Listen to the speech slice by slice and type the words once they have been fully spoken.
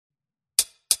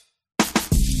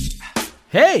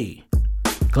Hey,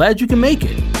 glad you can make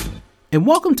it. And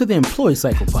welcome to the Employee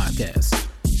Cycle Podcast,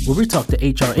 where we talk to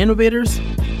HR innovators,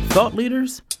 thought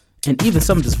leaders, and even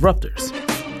some disruptors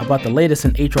about the latest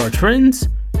in HR trends,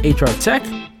 HR tech,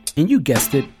 and you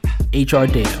guessed it, HR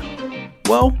data.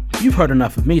 Well, you've heard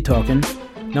enough of me talking.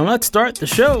 Now let's start the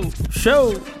show.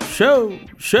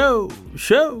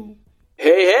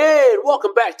 Hey, and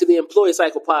welcome back to the Employee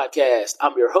Cycle Podcast.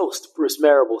 I'm your host, Bruce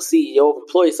Marable, CEO of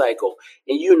Employee Cycle.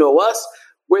 And you know us,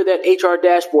 we're that HR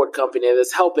dashboard company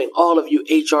that's helping all of you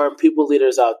HR and people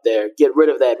leaders out there get rid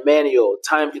of that manual,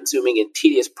 time-consuming, and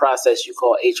tedious process you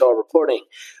call HR reporting.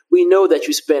 We know that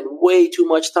you spend way too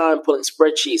much time pulling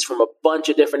spreadsheets from a bunch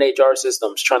of different HR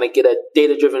systems trying to get a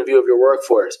data-driven view of your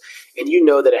workforce. And you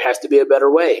know that it has to be a better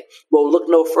way. Well, look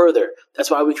no further. That's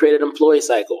why we created Employee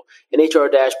Cycle, an HR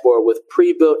dashboard with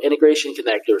pre-built integration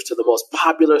connectors to the most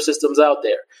popular systems out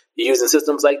there. You're using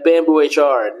systems like Bamboo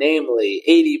HR, namely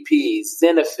ADP,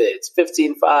 Zenefits,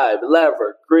 15Five,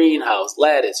 Lever, Greenhouse,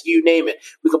 Lattice, you name it.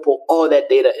 We can pull all that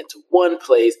data into one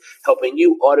place, helping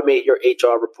you automate your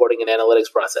HR reporting and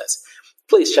analytics process.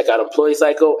 Please check out Employee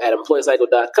Cycle at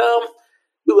employeecycle.com.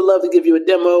 We would love to give you a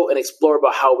demo and explore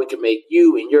about how we can make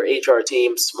you and your HR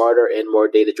team smarter and more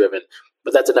data-driven.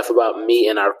 But that's enough about me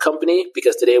and our company,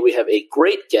 because today we have a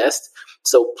great guest.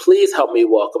 So please help me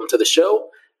welcome to the show,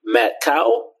 Matt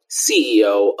Cowell,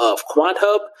 CEO of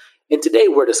QuantHub. And today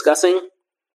we're discussing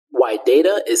why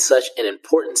data is such an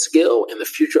important skill in the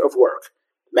future of work.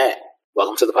 Matt,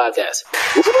 welcome to the podcast.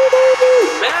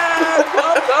 Matt,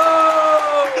 welcome!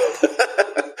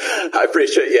 I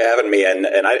appreciate you having me, and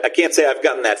I can't say I've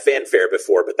gotten that fanfare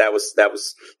before, but that was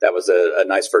a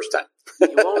nice first time.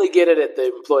 You only get it at the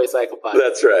Employee Cycle Podcast.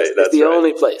 That's right. It's the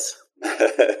only place.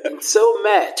 And so,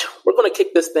 Matt, we're going to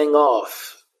kick this thing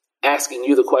off asking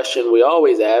you the question we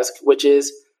always ask, which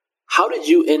is, how did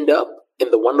you end up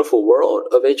in the wonderful world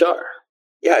of HR?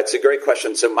 Yeah, it's a great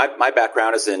question. So my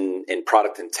background is in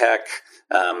product and tech.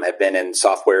 I've been in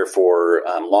software for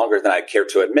longer than I care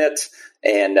to admit,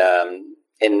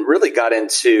 and really got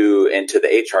into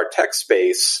the HR tech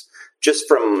space just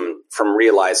from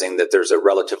realizing that there's a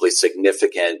relatively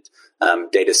significant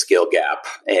data skill gap,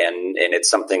 and it's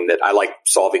something that I like,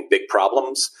 solving big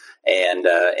problems. And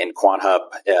QuantHub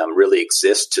really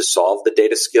exists to solve the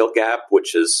data skill gap,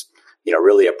 which is,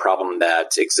 really a problem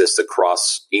that exists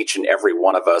across each and every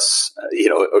one of us,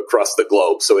 across the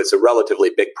globe. So it's a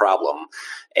relatively big problem.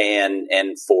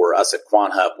 And for us at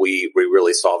QuantHub, we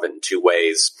really solve it in two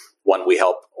ways. One, we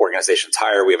help organizations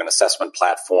hire. We have an assessment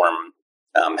platform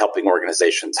helping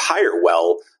organizations hire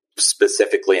well,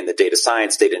 specifically in the data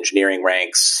science, data engineering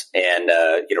ranks, and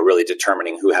really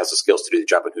determining who has the skills to do the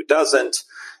job and who doesn't.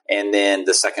 And then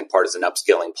the second part is an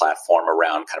upskilling platform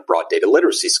around kind of broad data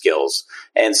literacy skills.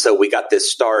 And so we got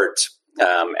this start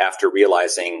after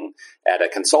realizing at a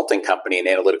consulting company, an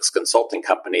analytics consulting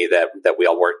company that we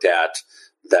all worked at,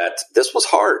 that this was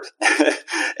hard.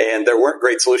 And there weren't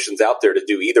great solutions out there to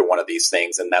do either one of these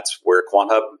things. And that's where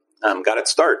QuantHub got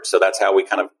its start. So that's how we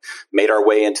kind of made our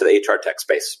way into the HR tech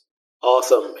space.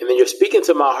 Awesome. And then you're speaking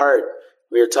to my heart.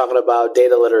 We were talking about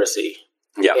data literacy.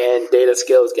 Yeah. And data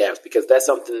skills gaps, because that's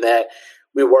something that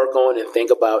we work on and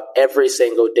think about every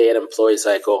single day at Employee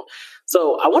Cycle.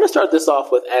 So I want to start this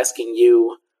off with asking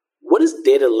you, what does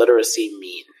data literacy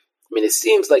mean? I mean, it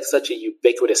seems like such a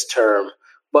ubiquitous term,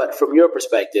 but from your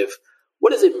perspective,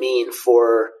 what does it mean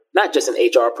for not just an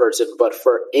HR person, but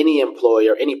for any employee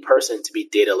or any person to be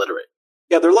data literate?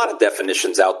 Yeah, there are a lot of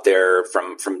definitions out there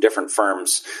from different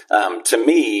firms. To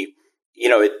me,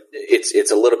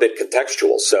 it's a little bit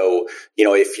contextual. So,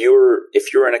 if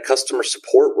you're in a customer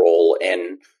support role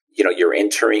and, you're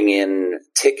entering in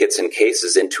tickets and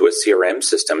cases into a CRM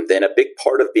system, then a big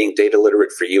part of being data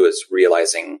literate for you is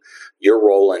realizing your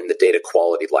role in the data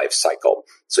quality life cycle.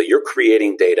 So you're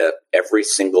creating data every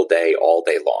single day, all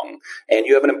day long, and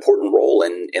you have an important role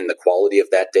in the quality of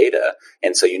that data.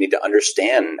 And so you need to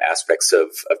understand aspects of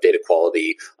data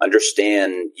quality,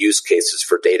 understand use cases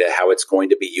for data, how it's going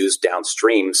to be used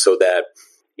downstream so that,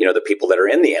 the people that are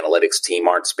in the analytics team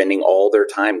aren't spending all their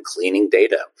time cleaning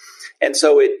data. And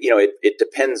so it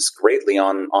depends greatly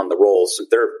on the roles.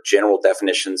 There are general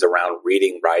definitions around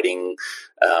reading, writing,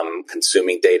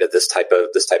 consuming data, this type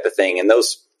of thing. And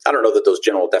those I don't know that those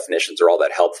general definitions are all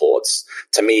that helpful.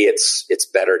 To me, it's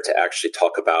better to actually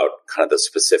talk about kind of the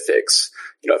specifics.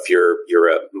 If you're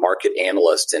a market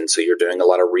analyst, and so you're doing a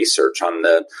lot of research on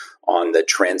the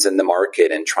trends in the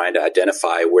market and trying to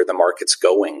identify where the market's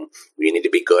going, you need to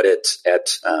be good at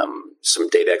some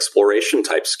data exploration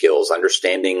type skills,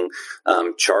 understanding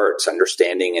charts,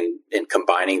 understanding and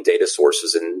combining data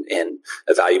sources and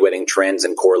evaluating trends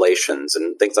and correlations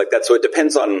and things like that. So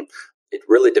it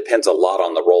really depends a lot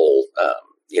on the role,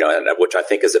 and which I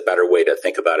think is a better way to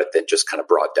think about it than just kind of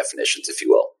broad definitions, if you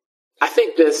will. I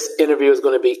think this interview is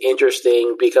going to be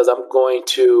interesting because I'm going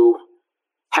to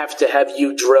have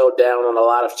you drill down on a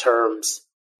lot of terms,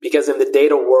 because in the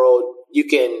data world, you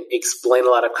can explain a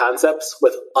lot of concepts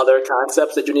with other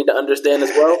concepts that you need to understand as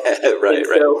well. Right.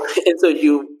 And so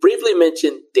you briefly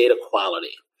mentioned data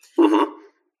quality. Mm-hmm.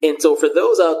 And so for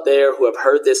those out there who have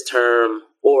heard this term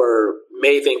or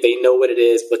may think they know what it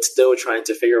is, but still trying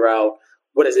to figure out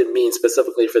what does it mean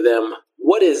specifically for them,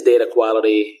 what is data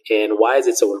quality and why is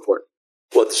it so important?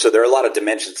 Well, so there are a lot of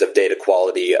dimensions of data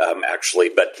quality, actually,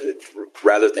 but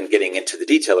rather than getting into the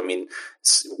detail, I mean,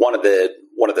 one of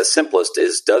the simplest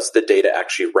is, does the data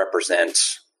actually represent,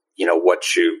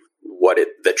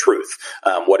 the truth,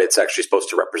 what it's actually supposed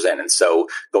to represent? And so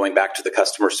going back to the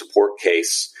customer support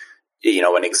case,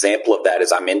 an example of that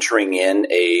is I'm entering in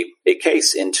a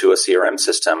case into a CRM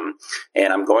system,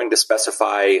 and I'm going to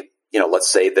specify, let's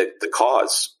say the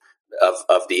cause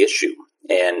of the issue.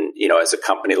 And, as a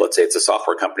company, let's say it's a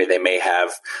software company, they may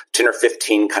have 10 or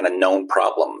 15 kind of known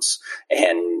problems.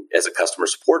 And as a customer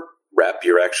support rep,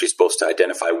 you're actually supposed to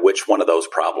identify which one of those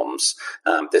problems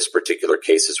this particular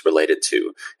case is related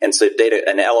to. And so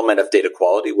an element of data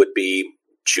quality would be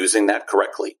choosing that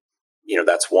correctly.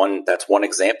 That's one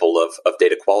example of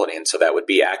data quality. And so that would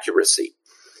be accuracy.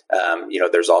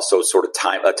 There's also sort of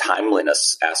a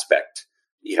timeliness aspect,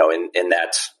 in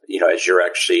that, as you're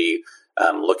actually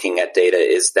looking at data,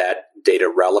 is that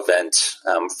data relevant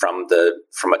from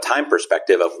a time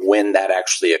perspective of when that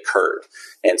actually occurred?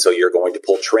 And so you're going to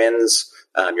pull trends.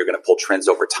 You're going to pull trends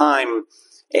over time,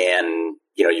 and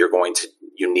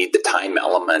you need the time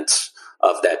element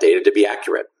of that data to be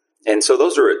accurate. And so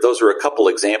those are a couple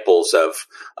examples of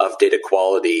data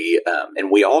quality.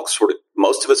 And we all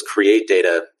most of us create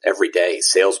data every day.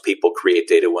 Salespeople create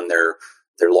data when they're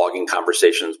logging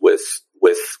conversations with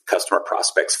customer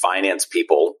prospects. Finance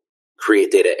people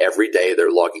create data every day.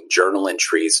 They're logging journal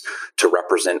entries to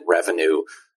represent revenue.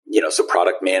 So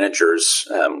product managers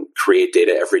create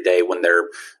data every day when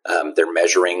they're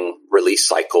measuring release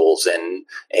cycles and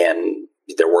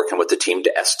they're working with the team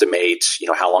to estimate,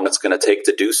 how long it's going to take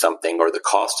to do something or the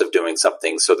cost of doing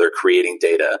something. So they're creating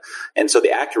data. And so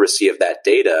the accuracy of that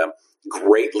data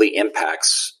greatly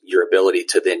impacts your ability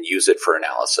to then use it for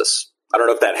analysis. I don't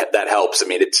know if that helps. I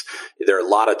mean, there are a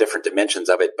lot of different dimensions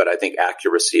of it, but I think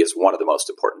accuracy is one of the most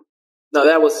important. No,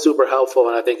 that was super helpful,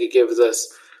 and I think it gives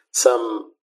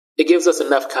us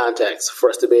enough context for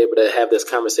us to be able to have this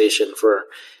conversation, for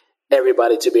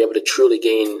everybody to be able to truly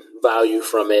gain value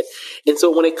from it. And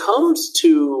so when it comes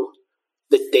to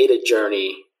the data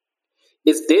journey,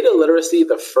 is data literacy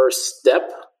the first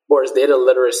step, or is data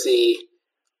literacy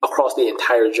across the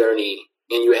entire journey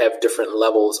and you have different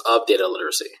levels of data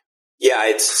literacy? Yeah,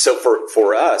 it's so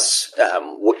for us,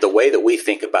 the way that we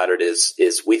think about it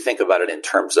is we think about it in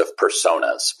terms of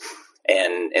personas,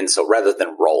 and so rather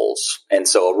than roles. And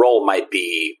so a role might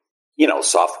be,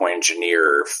 software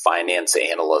engineer, finance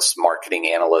analyst, marketing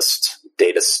analyst,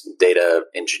 data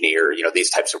engineer, these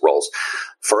types of roles.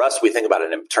 For us, we think about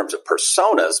it in terms of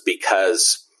personas,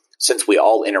 because since we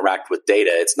all interact with data,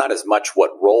 it's not as much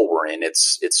what role we're in.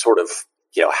 It's sort of,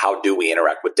 how do we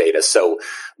interact with data? So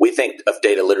we think of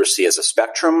data literacy as a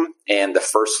spectrum, and the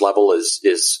first level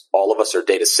is all of us are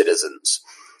data citizens.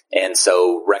 And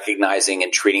so recognizing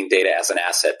and treating data as an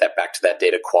asset, that back to that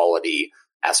data quality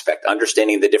aspect,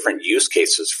 understanding the different use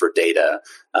cases for data.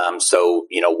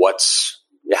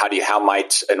 How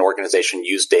might an organization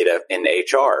use data in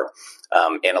HR?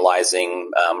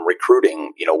 Analyzing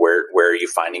recruiting, where are you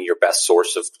finding your best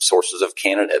sources of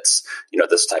candidates,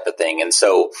 this type of thing. And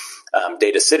so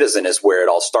data citizen is where it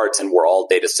all starts, and we're all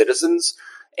data citizens.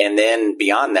 And then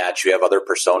beyond that, you have other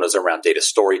personas around data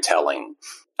storytelling,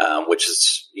 which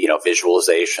is,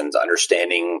 visualizations,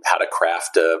 understanding how to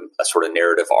craft a sort of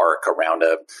narrative arc around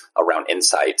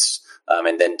insights,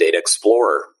 and then data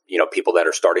explorer, people that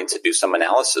are starting to do some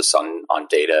analysis on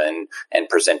data and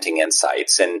presenting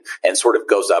insights, and sort of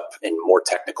goes up in more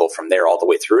technical from there all the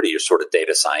way through to your sort of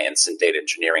data science and data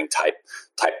engineering type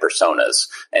personas.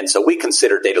 And so we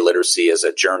consider data literacy as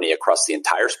a journey across the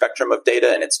entire spectrum of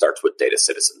data, and it starts with data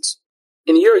citizens.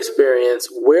 In your experience,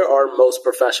 where are most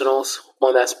professionals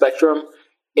on that spectrum?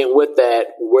 And with that,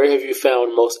 where have you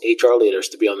found most HR leaders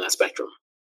to be on that spectrum?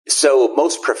 So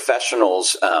most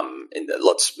professionals,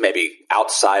 let's maybe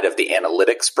outside of the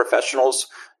analytics professionals,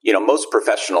 most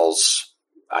professionals,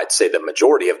 I'd say the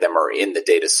majority of them are in the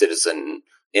data citizen,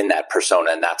 in that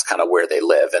persona, and that's kind of where they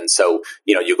live. And so,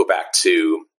 you go back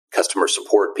to customer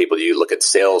support people, you look at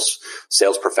sales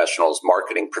professionals,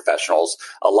 marketing professionals,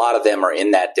 a lot of them are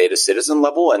in that data citizen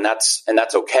level, and that's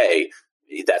okay.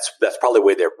 That's probably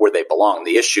where they belong.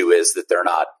 The issue is that they're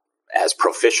not as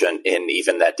proficient in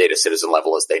even that data citizen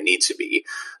level as they need to be.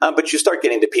 But you start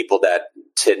getting to people that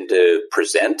tend to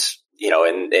present,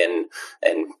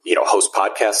 and host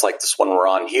podcasts like this one we're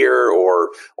on here, or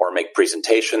make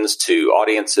presentations to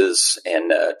audiences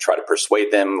and try to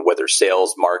persuade them, whether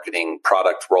sales, marketing,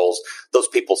 product roles. Those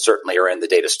people certainly are in the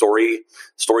data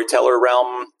storyteller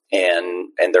realm,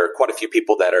 and there are quite a few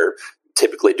people that are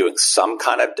typically doing some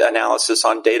kind of analysis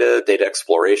on data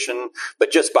exploration, but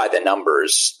just by the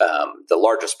numbers, the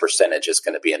largest percentage is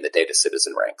going to be in the data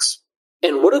citizen ranks.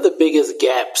 And what are the biggest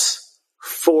gaps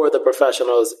for the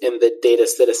professionals in the data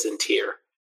citizen tier?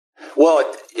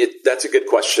 Well, that's a good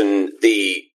question.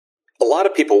 A lot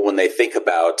of people, when they think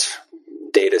about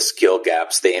data skill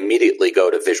gaps, they immediately go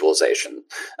to visualization,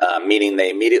 meaning they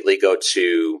immediately go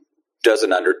to, does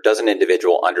an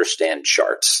individual understand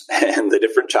charts and the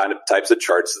different types of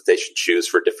charts that they should choose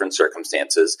for different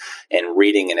circumstances, and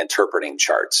reading and interpreting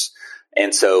charts.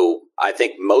 And so I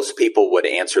think most people would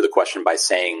answer the question by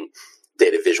saying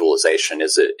data visualization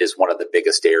is one of the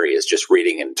biggest areas, just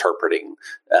reading and interpreting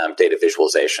data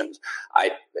visualizations.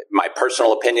 My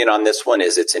personal opinion on this one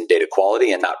is it's in data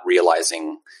quality and not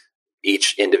realizing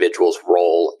each individual's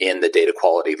role in the data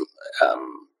quality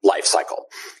life cycle.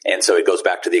 And so it goes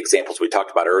back to the examples we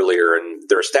talked about earlier. And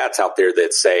there are stats out there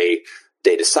that say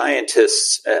data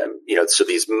scientists, so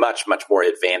these much, much more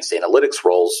advanced analytics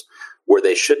roles where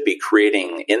they should be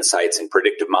creating insights and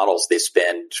predictive models, they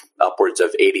spend upwards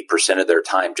of 80% of their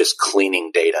time just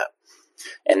cleaning data.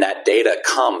 And that data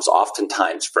comes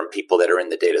oftentimes from people that are in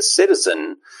the data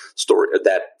citizen story,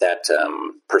 that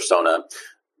persona,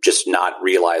 just not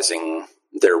realizing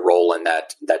their role in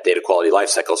that data quality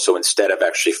lifecycle. So instead of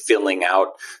actually filling out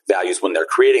values when they're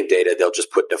creating data, they'll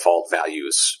just put default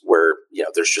values where,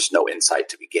 there's just no insight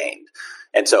to be gained.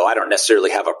 And so I don't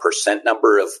necessarily have a percent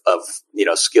number of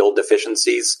skill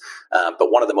deficiencies,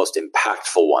 but one of the most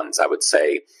impactful ones, I would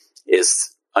say,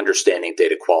 is understanding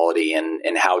data quality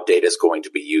and how data is going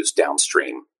to be used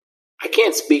downstream. I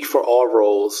can't speak for all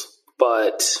roles,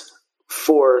 but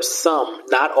for some,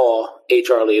 not all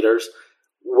HR leaders,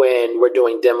 when we're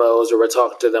doing demos or we're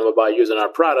talking to them about using our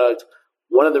product,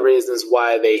 one of the reasons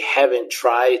why they haven't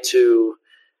tried to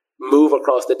move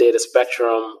across the data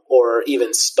spectrum or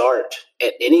even start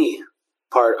at any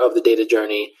part of the data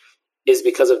journey is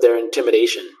because of their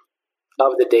intimidation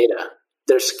of the data.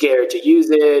 They're scared to use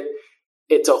it.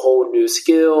 It's a whole new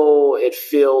skill. It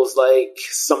feels like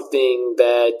something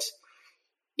that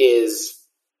is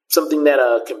something that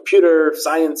a computer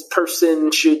science person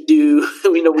should do.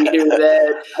 We hear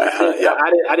that. Yeah.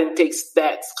 I didn't take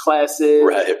stats classes.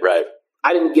 Right.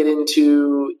 I didn't get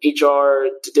into HR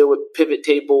to deal with pivot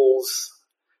tables.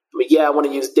 I want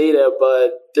to use data,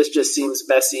 but this just seems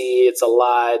messy. It's a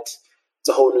lot. It's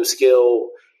a whole new skill.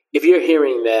 If you're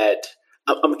hearing that,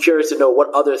 I'm curious to know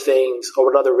what other things or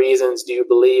what other reasons do you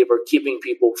believe are keeping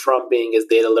people from being as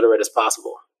data literate as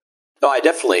possible? No, I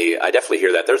definitely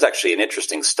hear that. There's actually an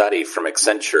interesting study from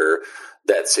Accenture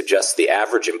that suggests the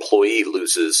average employee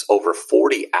loses over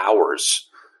 40 hours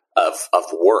of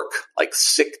work, like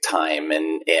sick time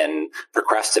and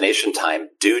procrastination time,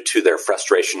 due to their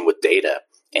frustration with data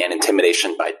and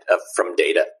intimidation from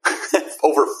data.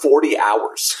 Over 40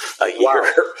 hours a year, Wow.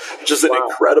 which is an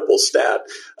incredible stat,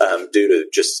 due to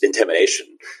just intimidation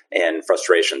and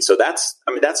frustration. So that's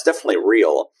definitely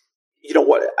real. You know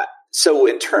what? So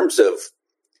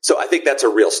I think that's a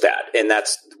real stat, and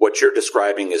that's what you're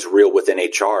describing is real within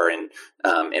HR. And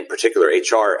in particular,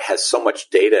 HR has so much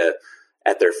data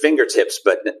at their fingertips,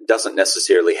 but doesn't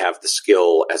necessarily have the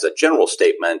skill as a general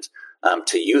statement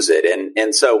to use it.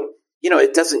 And so, you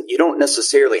don't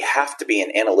necessarily have to be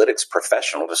an analytics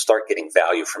professional to start getting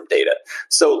value from data.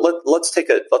 So let's take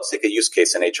a use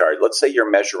case in HR. Let's say you're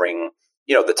measuring,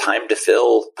 the time to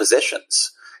fill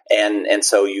positions. And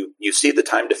so you see the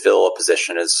time to fill a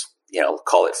position as,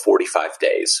 call it 45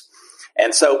 days.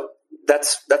 And so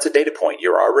that's a data point.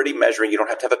 You're already measuring. You don't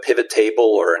have to have a pivot table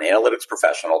or an analytics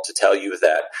professional to tell you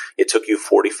that it took you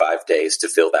 45 days to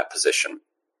fill that position.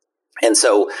 And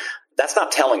so that's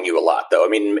not telling you a lot, though. I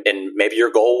mean, and maybe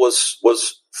your goal was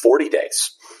 40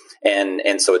 days.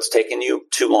 And so it's taken you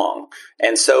too long.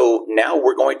 And so now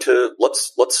we're going to,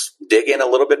 let's dig in a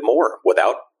little bit more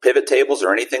without pivot tables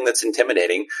or anything that's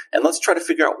intimidating. And let's try to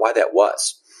figure out why that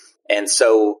was. And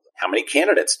so how many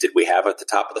candidates did we have at the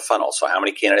top of the funnel? So how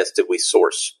many candidates did we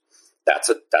source? That's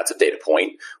a data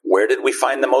point. Where did we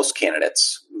find the most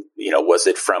candidates? Was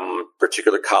it from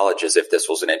particular colleges if this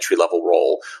was an entry-level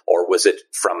role, or was it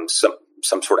from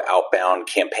some sort of outbound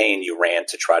campaign you ran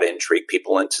to try to intrigue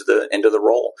people into the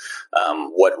role?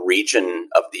 What region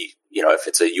of if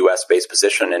it's a US-based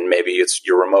position and maybe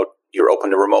you're open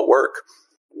to remote work,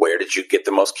 where did you get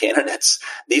the most candidates?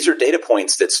 These are data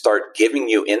points that start giving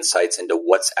you insights into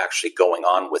what's actually going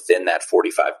on within that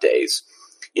 45 days.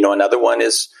 Another one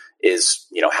is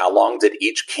how long did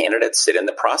each candidate sit in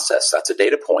the process? That's a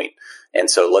data point. And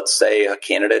so let's say a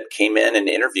candidate came in and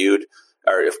interviewed,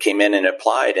 or if came in and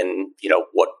applied, and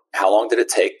how long did it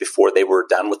take before they were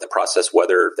done with the process,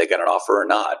 whether they got an offer or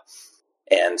not?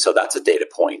 And so that's a data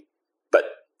point. But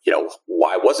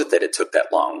why was it that it took that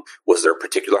long? Was there a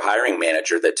particular hiring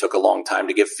manager that took a long time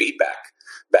to give feedback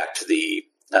back to the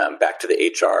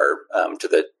HR, to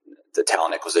the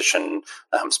talent acquisition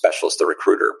specialist, the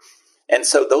recruiter? And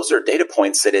so those are data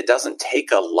points that it doesn't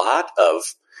take a lot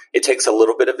of. It takes a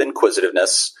little bit of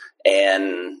inquisitiveness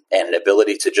and an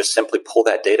ability to just simply pull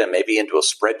that data maybe into a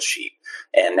spreadsheet.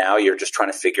 And now you're just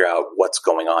trying to figure out what's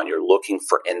going on. You're looking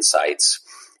for insights.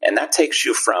 And that takes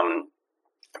you from,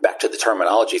 back to the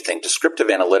terminology thing, descriptive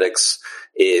analytics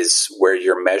is where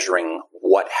you're measuring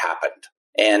what happened.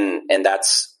 And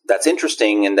that's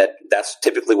interesting, and that's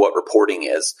typically what reporting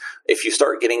is. If you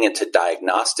start getting into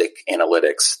diagnostic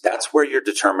analytics, that's where you're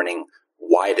determining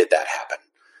why did that happen.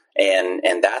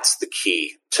 And that's the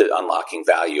key to unlocking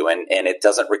value. And it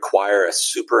doesn't require a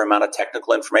super amount of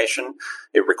technical information.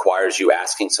 It requires you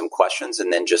asking some questions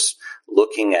and then just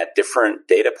looking at different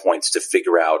data points to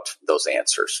figure out those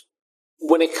answers.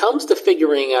 When it comes to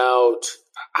figuring out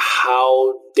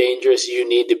how dangerous you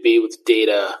need to be with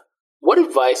data, what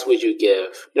advice would you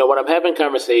give? When I'm having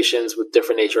conversations with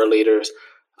different HR leaders,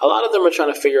 a lot of them are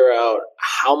trying to figure out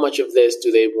how much of this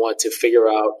do they want to figure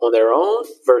out on their own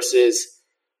versus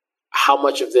how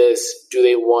much of this do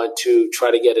they want to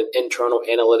try to get an internal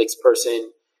analytics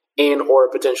person and or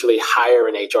potentially hire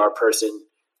an HR person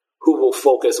who will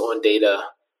focus on data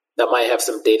that might have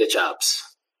some data chops.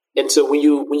 And so when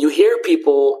you hear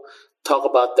people talk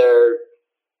about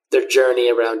their journey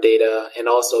around data and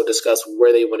also discuss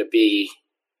where they want to be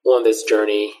on this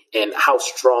journey and how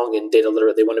strong and data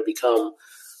literate they want to become,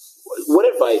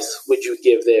 what advice would you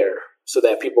give there so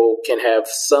that people can have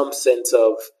some sense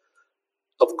of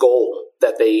goal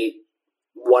that they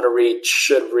want to reach,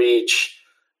 should reach,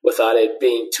 without it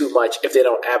being too much if they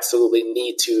don't absolutely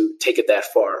need to take it that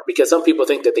far? Because some people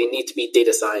think that they need to be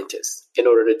data scientists in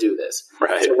order to do this.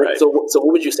 Right. So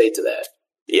what would you say to that?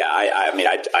 Yeah,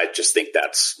 I just think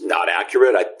that's not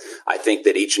accurate. I think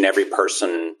that each and every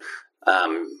person,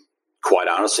 quite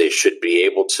honestly, should be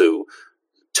able to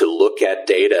look at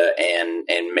data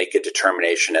and make a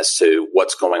determination as to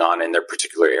what's going on in their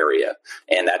particular area.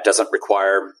 And that doesn't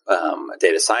require a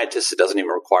data scientist. It doesn't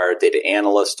even require a data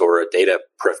analyst or a data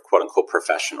quote unquote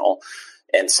professional.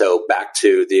 And so back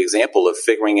to the example of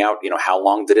figuring out, how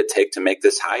long did it take to make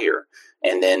this hire?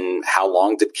 And then how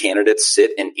long did candidates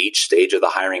sit in each stage of the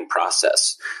hiring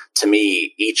process? To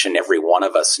me, each and every one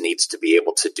of us needs to be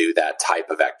able to do that type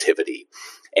of activity.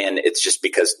 And it's just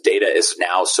because data is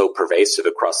now so pervasive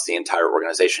across the entire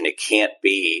organization. It can't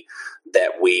be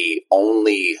that we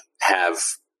only have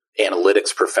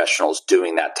analytics professionals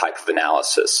doing that type of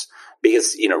analysis.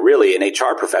 Because, really an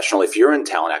HR professional, if you're in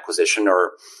talent acquisition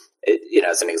or,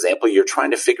 as an example, you're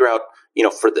trying to figure out,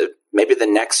 for maybe the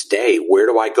next day, where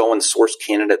do I go and source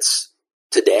candidates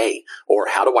today? Or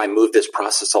how do I move this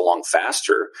process along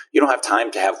faster? You don't have time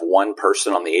to have one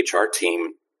person on the HR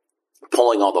team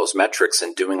pulling all those metrics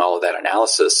and doing all of that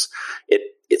analysis.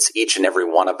 It's each and every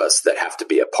one of us that have to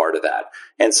be a part of that.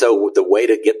 And so the way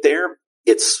to get there,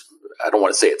 I don't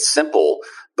want to say it's simple,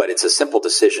 but it's a simple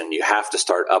decision. You have to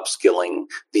start upskilling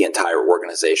the entire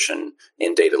organization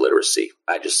in data literacy.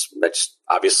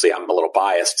 Obviously I'm a little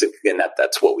biased in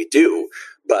that's what we do,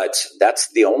 but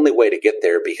that's the only way to get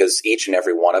there because each and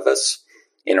every one of us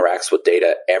interacts with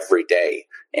data every day.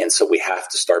 And so we have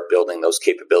to start building those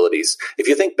capabilities. If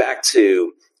you think back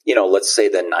to, let's say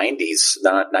the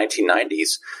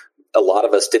 1990s, a lot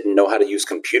of us didn't know how to use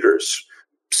computers.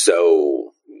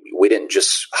 So we didn't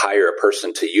just hire a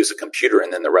person to use a computer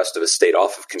and then the rest of us stayed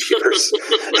off of computers.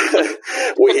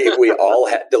 we all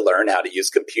had to learn how to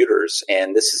use computers.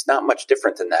 And this is not much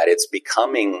different than that. It's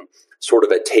becoming sort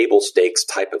of a table stakes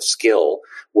type of skill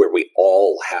where we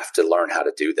all have to learn how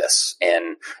to do this.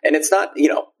 And it's not,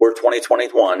 we're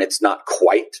 2021. It's not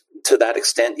quite to that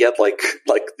extent yet, like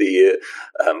the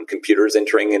computers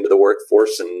entering into the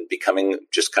workforce and becoming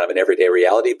just kind of an everyday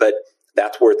reality. But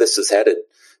that's where this is headed.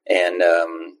 And,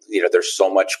 there's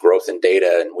so much growth in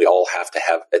data, and we all have to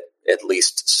have at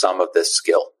least some of this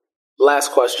skill.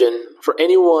 Last question. For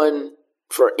anyone,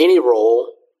 for any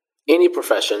role, any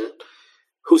profession,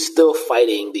 who's still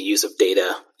fighting the use of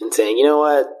data and saying, you know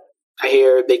what, I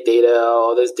hear big data,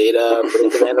 all this data,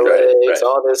 predictive analytics, right.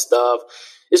 All this stuff.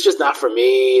 It's just not for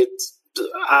me.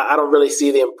 I don't really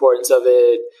see the importance of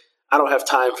it. I don't have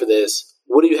time for this.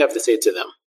 What do you have to say to them?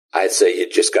 I'd say you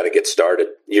just got to get started.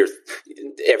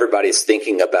 Everybody's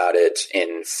thinking about it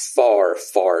in far,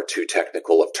 far too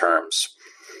technical of terms.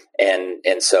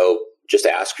 And so just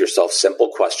ask yourself simple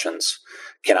questions.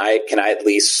 Can I at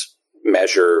least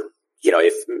measure,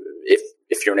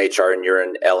 if you're in HR and you're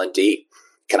in L&D,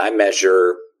 can I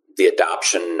measure the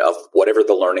adoption of whatever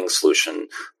the learning solution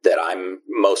that I'm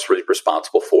most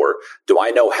responsible for? Do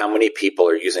I know how many people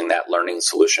are using that learning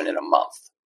solution in a month?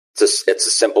 It's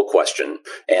a simple question,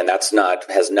 and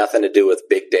has nothing to do with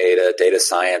big data, data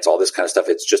science, all this kind of stuff.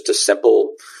 It's just a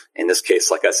simple, in this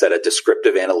case, like I said, a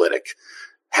descriptive analytic.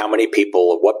 How many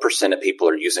people, what percent of people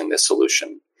are using this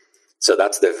solution? So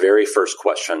that's the very first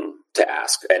question to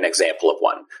ask, an example of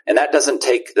one. And that's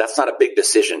not a big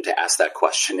decision to ask that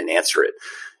question and answer it.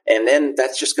 And then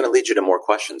that's just going to lead you to more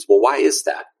questions. Well, why is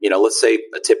that? Let's say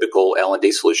a typical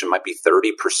L&D solution might be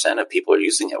 30% of people are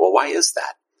using it. Well, why is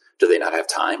that? Do they not have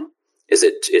time? Is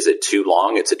it too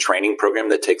long? It's a training program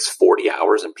that takes 40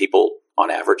 hours and people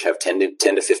on average have 10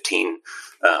 to 15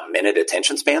 minute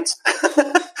attention spans.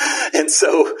 And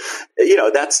so,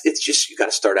 it's just, you got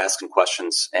to start asking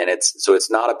questions. And it's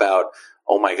not about,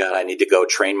 oh my God, I need to go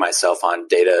train myself on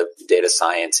data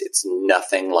science. It's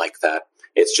nothing like that.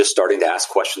 It's just starting to ask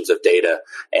questions of data.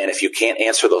 And if you can't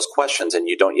answer those questions and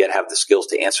you don't yet have the skills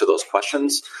to answer those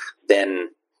questions,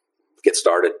 then get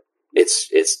started.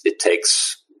 It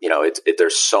takes,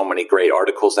 there's so many great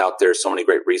articles out there, so many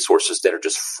great resources that are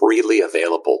just freely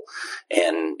available,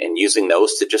 and using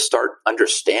those to just start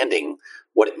understanding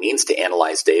what it means to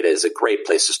analyze data is a great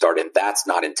place to start. And that's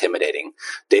not intimidating.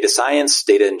 Data science,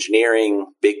 data engineering,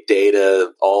 big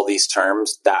data, all these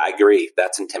terms, I agree,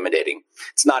 that's intimidating.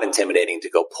 It's not intimidating to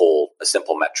go pull a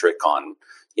simple metric on,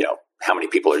 how many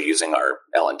people are using our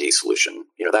L&D solution.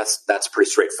 That's pretty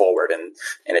straightforward. And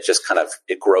it just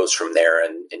it grows from there,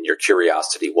 and your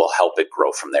curiosity will help it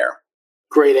grow from there.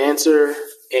 Great answer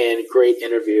and great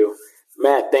interview.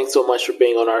 Matt, thanks so much for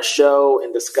being on our show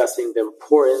and discussing the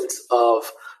importance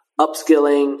of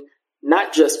upskilling,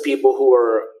 not just people who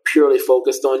are purely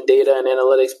focused on data and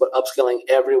analytics, but upskilling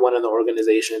everyone in the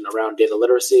organization around data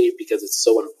literacy, because it's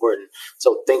so important.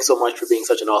 So thanks so much for being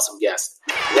such an awesome guest.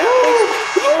 Yeah,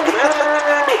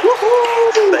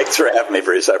 thanks for having me,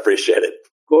 Bruce. I appreciate it.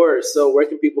 Of course. So where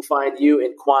can people find you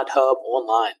in Quant Hub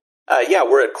online?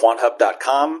 We're at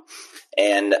quanthub.com.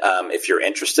 And if you're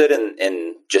interested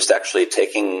in just actually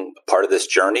taking part of this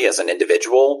journey as an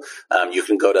individual, you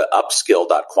can go to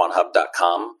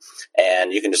upskill.quanthub.com,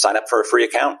 and you can just sign up for a free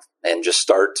account and just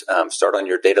start on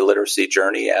your data literacy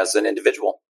journey as an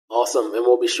individual. Awesome. And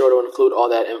we'll be sure to include all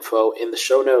that info in the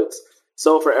show notes.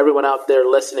 So for everyone out there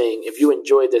listening, if you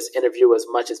enjoyed this interview as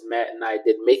much as Matt and I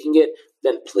did making it,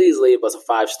 then please leave us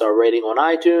a 5-star rating on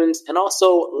iTunes, and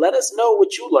also let us know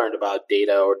what you learned about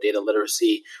data or data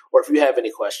literacy, or if you have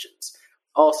any questions.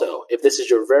 Also, if this is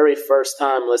your very first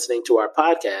time listening to our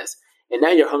podcast, and now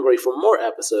you're hungry for more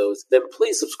episodes, then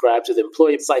please subscribe to the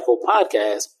Employee Cycle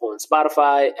podcast on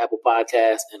Spotify, Apple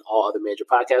Podcasts, and all other major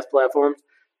podcast platforms.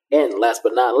 And last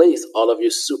but not least, all of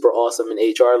you super awesome and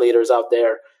HR leaders out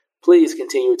there, please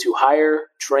continue to hire,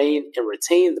 train, and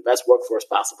retain the best workforce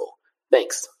possible.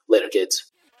 Thanks. Later, kids.